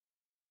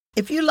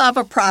If you love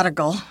a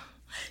prodigal,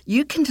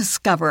 you can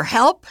discover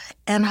help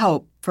and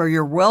hope for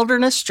your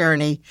wilderness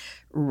journey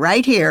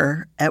right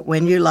here at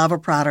When You Love a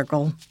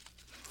Prodigal,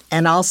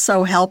 and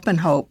also help and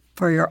hope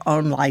for your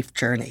own life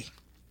journey.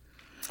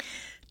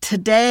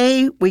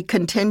 Today, we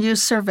continue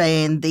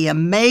surveying the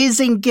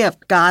amazing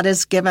gift God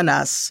has given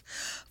us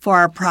for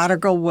our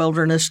prodigal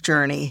wilderness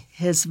journey,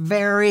 His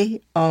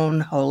very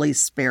own Holy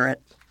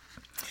Spirit.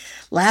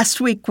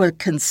 Last week, we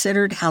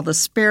considered how the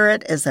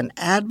Spirit is an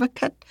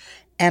advocate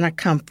and a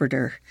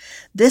comforter.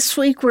 This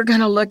week, we're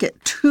going to look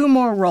at two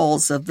more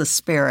roles of the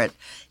Spirit,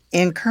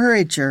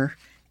 encourager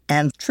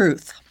and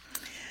truth.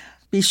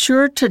 Be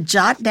sure to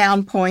jot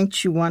down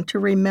points you want to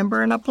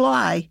remember and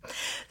apply.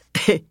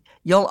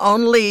 You'll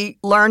only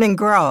learn and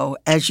grow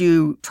as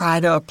you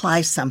try to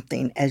apply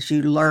something, as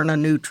you learn a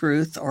new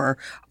truth or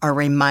are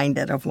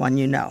reminded of one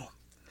you know.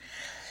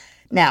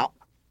 Now,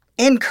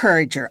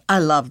 encourager, I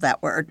love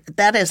that word.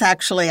 That is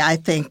actually, I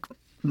think,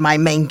 my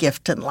main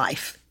gift in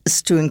life,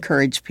 is to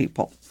encourage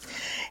people.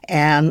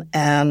 And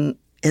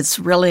it's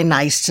really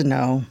nice to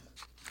know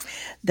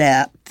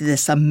that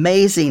this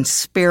amazing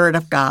Spirit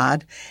of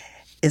God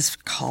is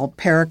called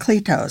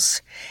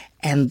Parakletos,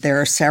 and there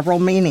are several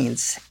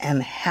meanings.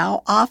 And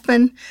how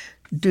often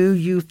do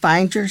you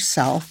find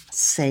yourself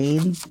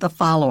saying the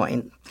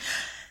following?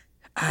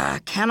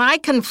 Can I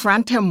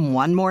confront him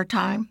one more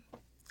time?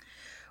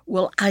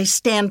 Will I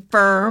stand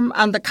firm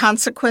on the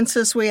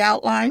consequences we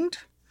outlined?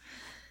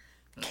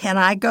 Can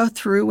I go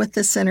through with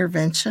this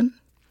intervention?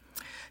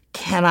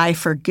 Can I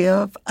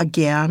forgive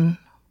again?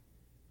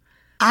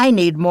 I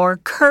need more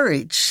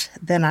courage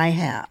than I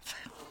have.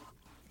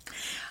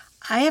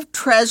 I have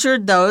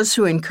treasured those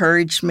who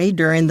encouraged me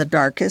during the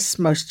darkest,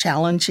 most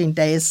challenging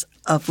days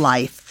of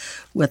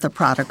life with a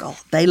prodigal.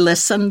 They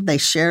listened, they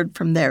shared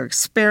from their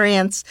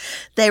experience,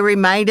 they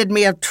reminded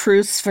me of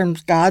truths from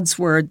God's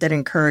Word that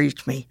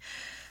encouraged me.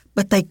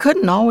 But they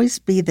couldn't always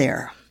be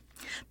there.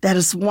 That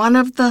is one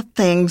of the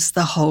things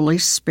the Holy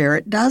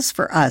Spirit does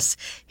for us.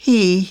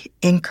 He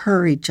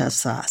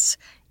encourages us,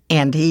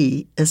 and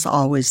He is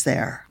always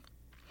there.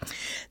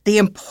 The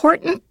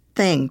important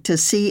thing to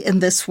see in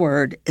this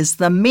word is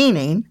the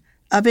meaning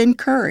of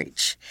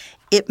encourage.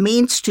 It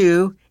means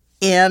to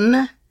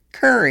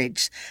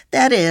encourage.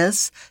 That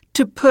is,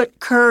 to put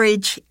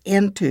courage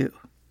into.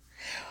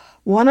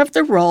 One of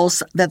the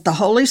roles that the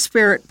Holy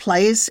Spirit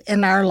plays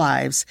in our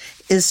lives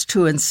is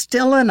to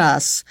instill in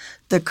us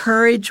the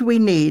courage we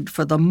need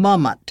for the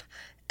moment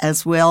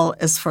as well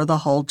as for the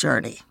whole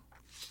journey.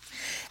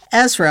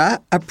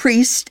 Ezra, a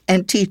priest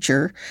and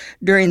teacher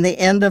during the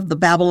end of the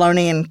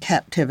Babylonian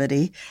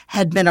captivity,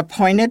 had been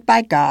appointed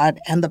by God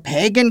and the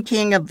pagan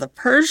king of the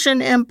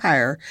Persian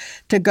Empire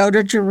to go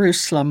to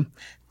Jerusalem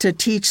to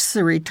teach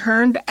the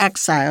returned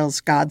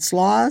exiles God's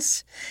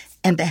laws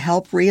and to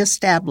help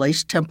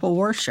reestablish temple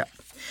worship.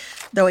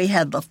 Though he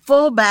had the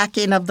full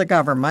backing of the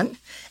government,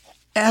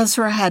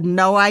 Ezra had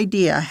no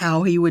idea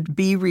how he would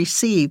be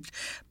received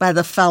by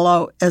the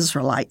fellow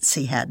Israelites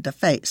he had to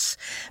face.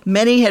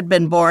 Many had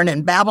been born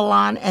in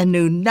Babylon and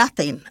knew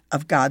nothing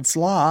of God's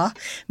law.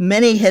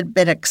 Many had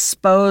been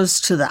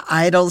exposed to the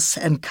idols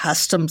and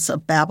customs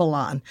of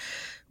Babylon.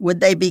 Would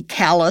they be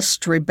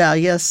calloused,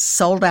 rebellious,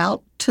 sold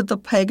out to the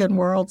pagan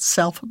world,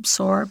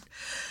 self-absorbed?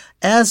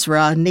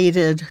 Ezra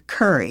needed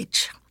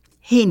courage.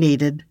 He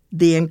needed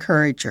the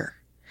encourager.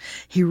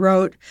 He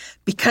wrote,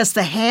 "Because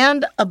the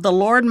hand of the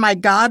Lord my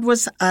God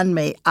was on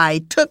me, I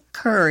took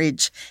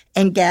courage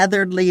and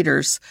gathered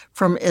leaders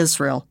from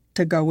Israel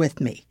to go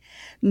with me."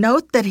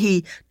 Note that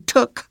he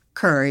took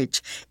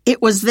courage.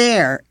 It was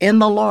there in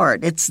the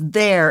Lord. It's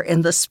there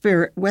in the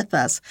Spirit with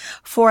us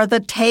for the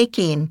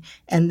taking,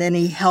 and then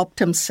he helped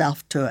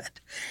himself to it.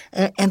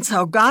 And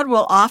so God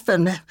will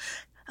often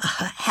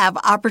have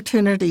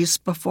opportunities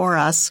before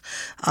us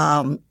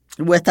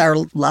with our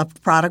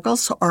loved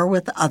prodigals or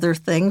with other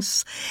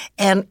things,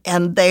 and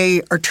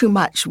they are too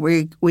much.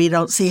 We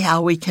don't see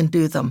how we can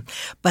do them.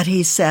 But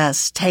he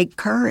says, take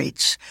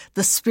courage.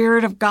 The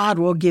Spirit of God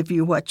will give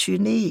you what you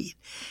need.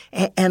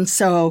 And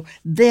so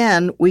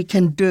then we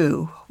can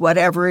do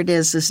whatever it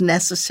is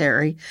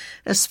necessary,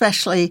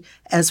 especially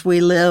as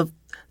we live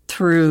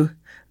through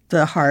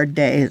the hard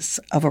days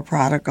of a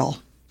prodigal.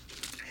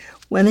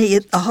 When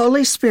the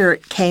Holy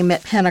Spirit came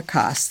at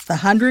Pentecost, the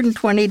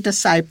 120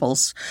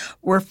 disciples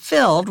were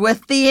filled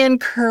with the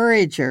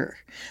encourager,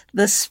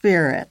 the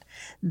Spirit.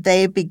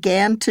 They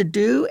began to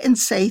do and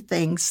say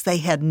things they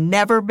had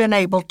never been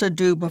able to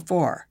do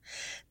before.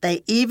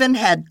 They even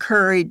had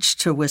courage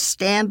to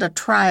withstand a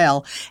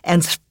trial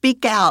and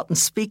speak out and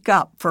speak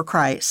up for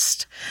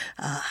Christ.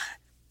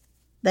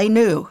 They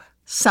knew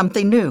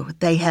something new.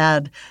 They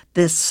had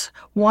this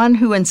one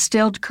who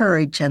instilled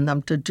courage in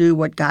them to do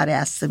what God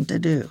asked them to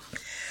do.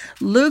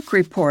 Luke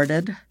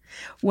reported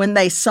when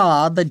they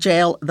saw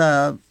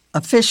the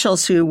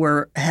officials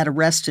who had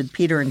arrested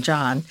Peter and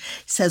John,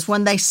 says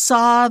when they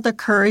saw the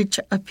courage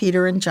of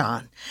Peter and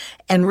John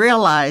and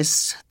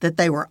realized that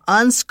they were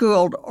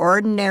unschooled,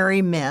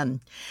 ordinary men,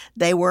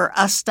 they were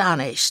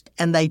astonished,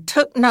 and they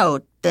took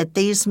note that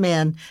these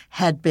men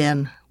had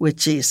been with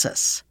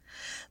Jesus.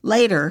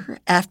 Later,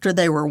 after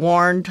they were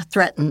warned,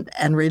 threatened,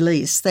 and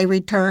released, they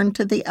returned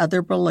to the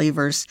other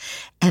believers,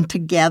 and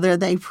together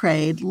they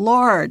prayed,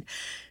 "Lord,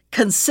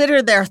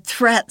 consider their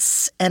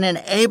threats and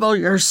enable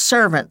your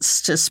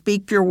servants to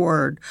speak your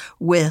word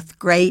with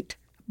great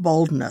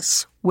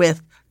boldness,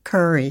 with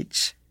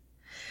courage."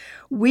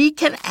 We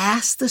can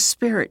ask the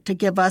Spirit to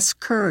give us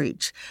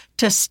courage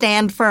to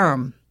stand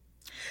firm,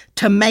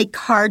 to make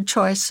hard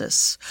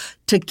choices,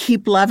 to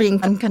keep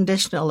loving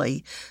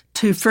unconditionally,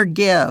 to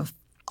forgive,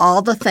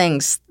 all the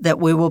things that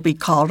we will be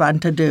called on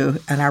to do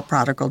in our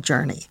prodigal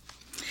journey.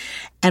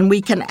 And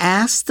we can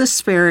ask the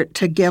Spirit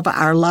to give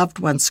our loved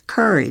ones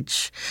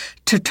courage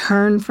to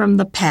turn from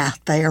the path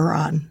they are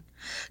on,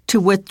 to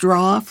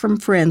withdraw from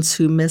friends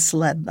who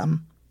misled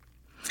them,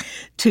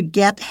 to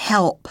get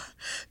help,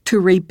 to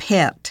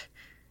repent,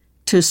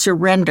 to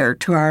surrender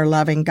to our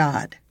loving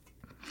God.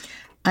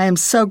 I am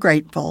so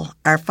grateful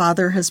our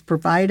Father has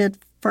provided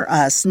for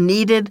us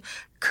needed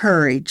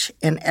courage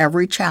in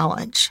every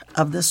challenge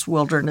of this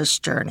wilderness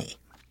journey.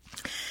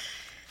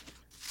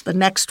 The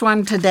next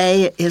one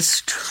today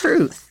is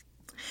truth.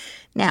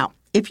 Now,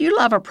 if you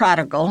love a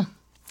prodigal,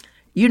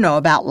 you know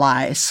about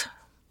lies.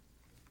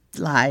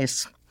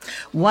 Lies.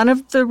 One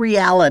of the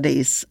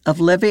realities of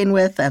living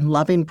with and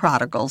loving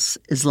prodigals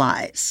is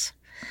lies.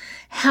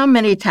 How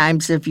many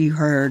times have you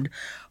heard,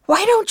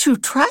 "Why don't you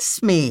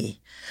trust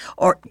me?"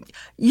 Or,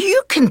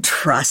 "You can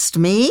trust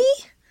me."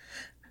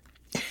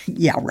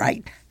 Yeah,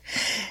 right.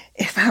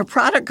 If our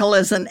prodigal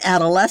is an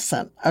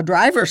adolescent, a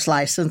driver's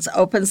license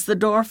opens the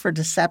door for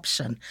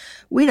deception.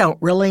 We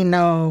don't really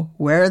know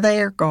where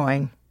they are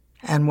going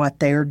and what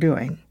they are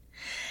doing.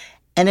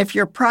 And if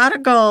your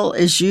prodigal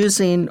is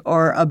using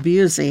or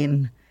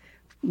abusing,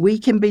 we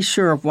can be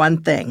sure of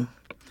one thing.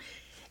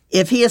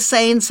 If he is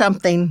saying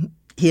something,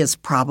 he is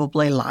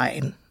probably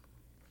lying.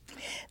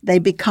 They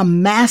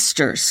become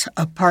masters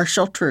of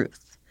partial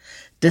truth,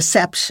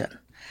 deception,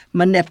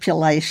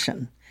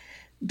 manipulation.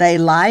 They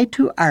lie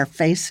to our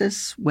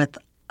faces with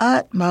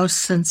utmost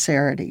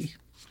sincerity.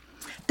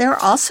 There are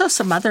also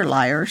some other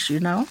liars,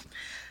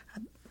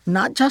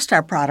 not just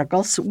our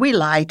prodigals. We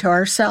lie to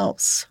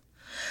ourselves.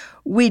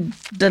 We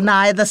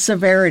deny the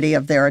severity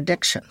of their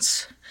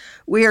addictions.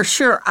 We are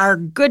sure our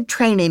good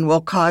training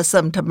will cause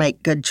them to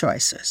make good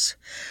choices.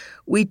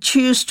 We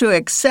choose to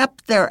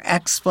accept their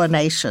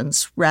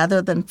explanations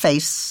rather than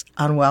face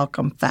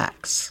unwelcome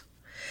facts.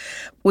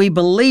 We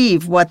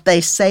believe what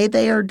they say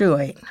they are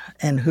doing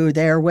and who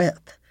they are with.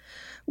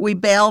 We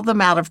bail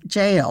them out of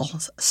jail,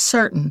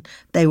 certain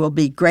they will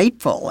be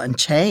grateful and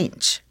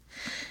change.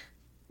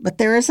 But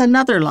there is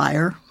another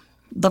liar,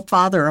 the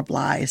father of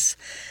lies.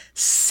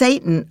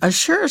 Satan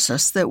assures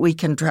us that we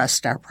can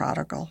trust our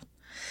prodigal.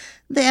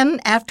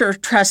 Then, after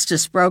trust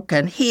is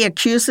broken, he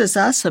accuses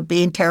us of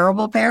being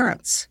terrible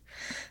parents.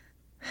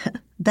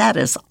 That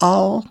is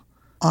all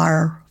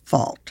our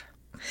fault.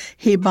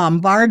 He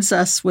bombards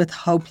us with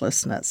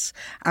hopelessness.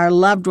 Our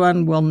loved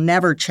one will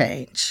never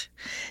change.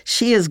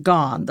 She is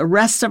gone. The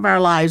rest of our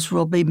lives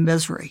will be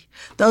misery.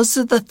 Those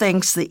are the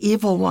things the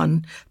evil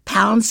one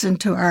pounds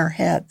into our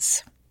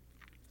heads.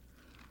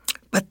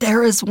 But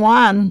there is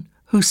one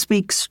who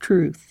speaks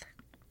truth,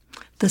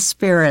 the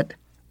Spirit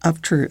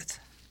of truth.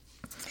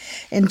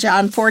 In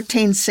John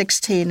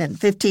 14:16 and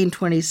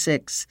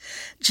 15:26,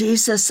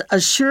 Jesus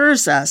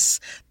assures us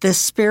the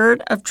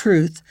Spirit of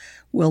truth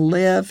will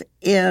live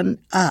in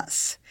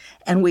us.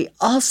 And we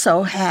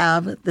also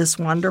have this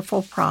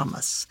wonderful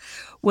promise.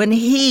 When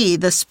He,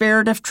 the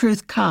Spirit of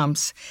truth,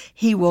 comes,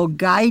 He will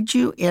guide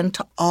you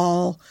into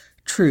all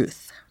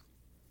truth.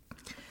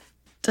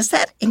 Does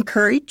that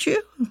encourage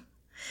you?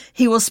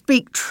 He will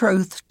speak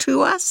truth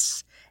to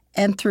us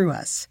and through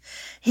us.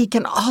 He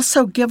can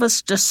also give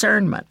us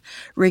discernment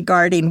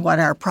regarding what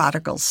our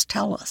prodigals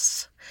tell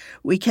us.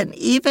 We can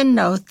even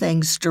know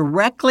things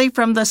directly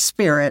from the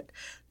Spirit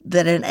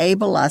that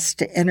enable us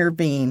to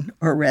intervene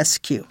or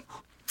rescue.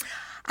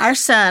 Our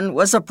son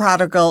was a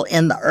prodigal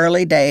in the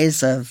early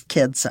days of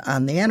kids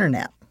on the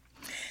internet,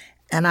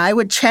 and I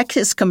would check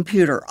his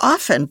computer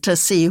often to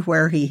see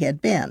where he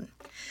had been,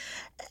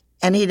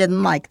 and he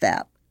didn't like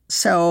that,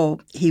 so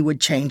he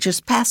would change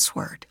his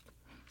password.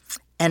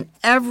 And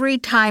every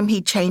time he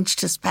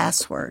changed his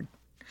password,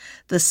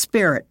 the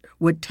Spirit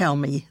would tell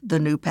me the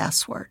new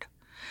password.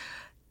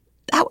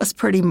 That was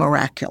pretty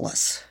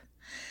miraculous.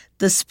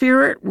 The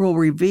Spirit will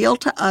reveal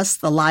to us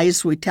the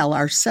lies we tell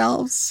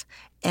ourselves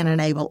and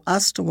enable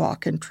us to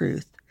walk in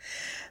truth.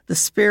 The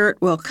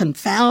Spirit will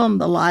confound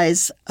the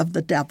lies of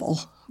the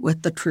devil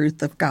with the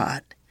truth of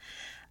God.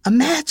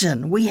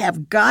 Imagine we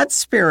have God's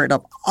Spirit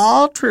of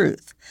all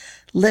truth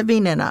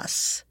living in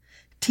us,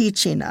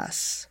 teaching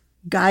us,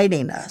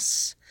 guiding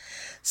us.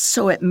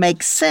 So it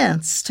makes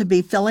sense to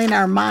be filling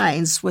our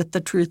minds with the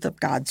truth of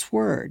God's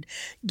Word,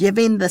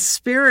 giving the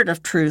Spirit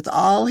of truth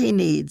all He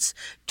needs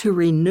to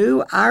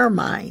renew our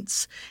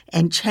minds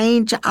and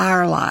change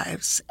our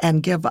lives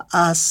and give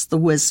us the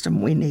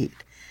wisdom we need.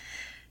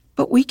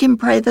 But we can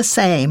pray the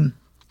same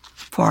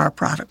for our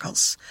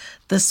prodigals.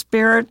 The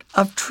Spirit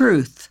of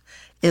truth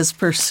is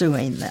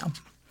pursuing them.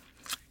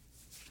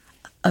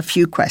 a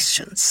few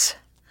questions.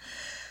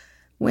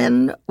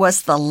 When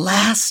was the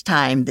last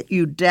time that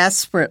you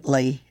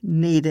desperately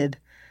needed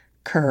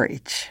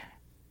courage?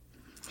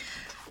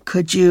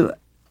 Could you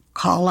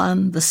call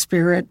on the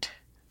spirit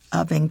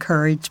of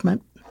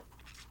encouragement?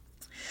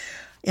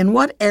 In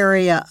what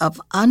area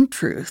of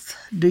untruth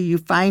do you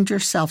find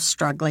yourself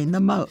struggling the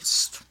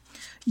most?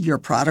 Your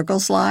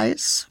prodigal's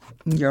lies,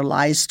 your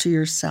lies to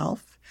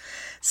yourself,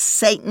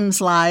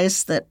 Satan's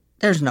lies that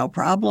there's no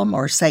problem,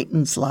 or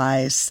Satan's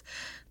lies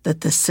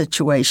that the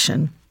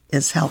situation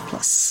is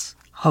helpless,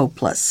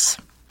 hopeless.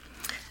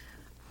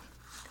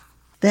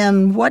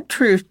 Then what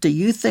truth do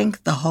you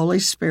think the Holy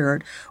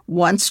Spirit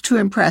wants to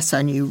impress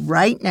on you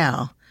right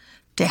now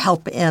to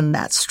help end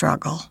that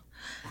struggle?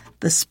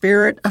 The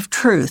Spirit of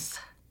truth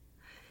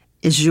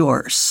is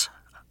yours,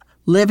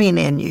 living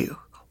in you,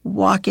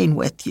 walking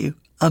with you,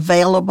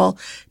 available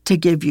to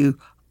give you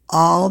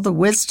all the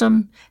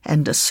wisdom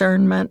and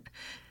discernment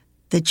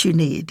that you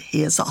need.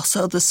 He is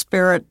also the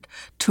Spirit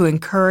to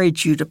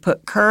encourage you, to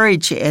put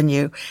courage in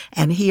you,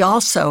 and He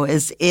also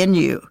is in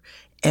you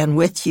and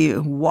with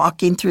you,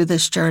 walking through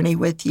this journey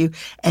with you,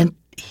 and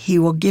He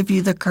will give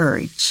you the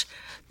courage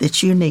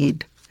that you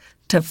need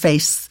to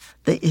face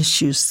the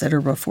issues that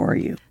are before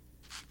you.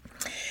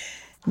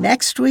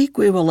 Next week,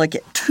 we will look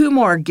at 2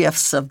 more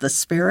gifts of the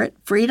Spirit,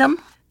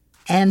 freedom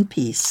and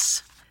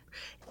peace.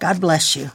 God bless you.